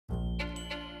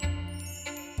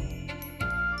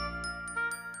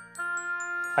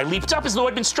I leaped up as though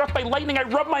I'd been struck by lightning. I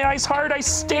rubbed my eyes hard, I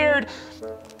stared,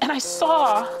 and I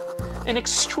saw an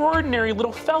extraordinary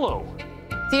little fellow.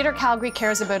 Theatre Calgary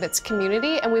cares about its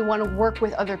community, and we want to work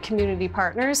with other community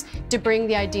partners to bring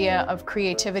the idea of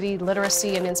creativity,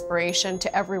 literacy, and inspiration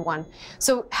to everyone.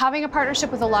 So having a partnership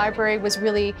with the library was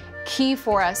really key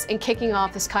for us in kicking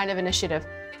off this kind of initiative.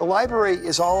 The library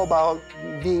is all about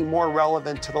being more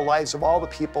relevant to the lives of all the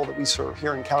people that we serve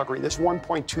here in Calgary. There's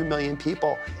 1.2 million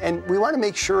people, and we want to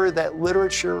make sure that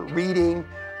literature, reading,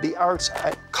 the arts,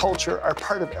 culture are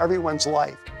part of everyone's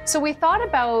life. So we thought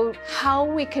about how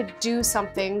we could do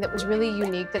something that was really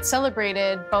unique, that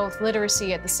celebrated both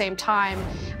literacy at the same time,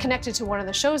 connected to one of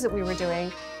the shows that we were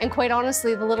doing. And quite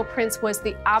honestly, The Little Prince was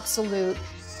the absolute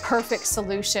perfect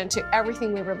solution to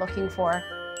everything we were looking for.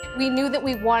 We knew that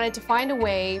we wanted to find a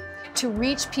way to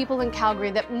reach people in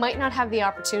Calgary that might not have the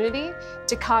opportunity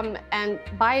to come and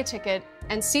buy a ticket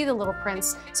and see The Little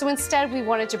Prince. So instead, we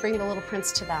wanted to bring The Little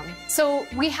Prince to them. So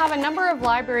we have a number of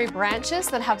library branches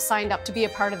that have signed up to be a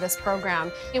part of this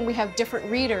program. And we have different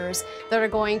readers that are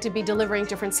going to be delivering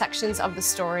different sections of the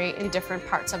story in different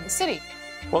parts of the city.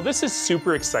 Well, this is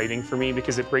super exciting for me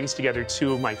because it brings together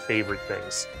two of my favorite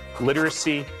things,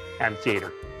 literacy and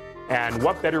theater. And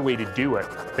what better way to do it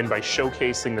than by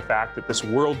showcasing the fact that this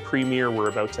world premiere we're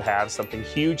about to have, something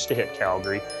huge to hit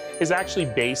Calgary, is actually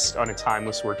based on a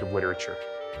timeless work of literature.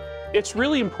 It's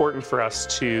really important for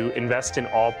us to invest in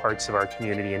all parts of our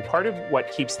community, and part of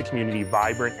what keeps the community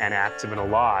vibrant and active and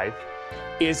alive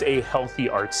is a healthy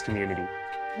arts community.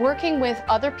 Working with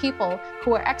other people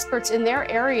who are experts in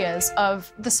their areas of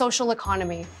the social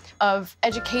economy, of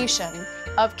education,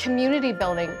 of community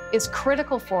building is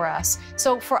critical for us.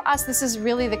 So for us, this is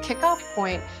really the kickoff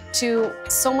point to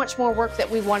so much more work that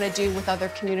we want to do with other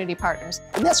community partners.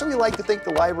 And that's what we like to think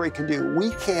the library can do. We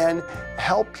can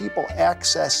help people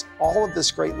access all of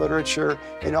this great literature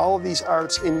and all of these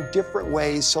arts in different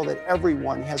ways so that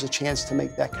everyone has a chance to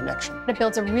make that connection. It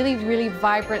builds a really, really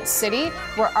vibrant city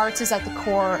where arts is at the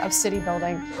core of city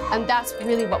building. And that's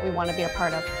really what we want to be a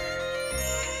part of.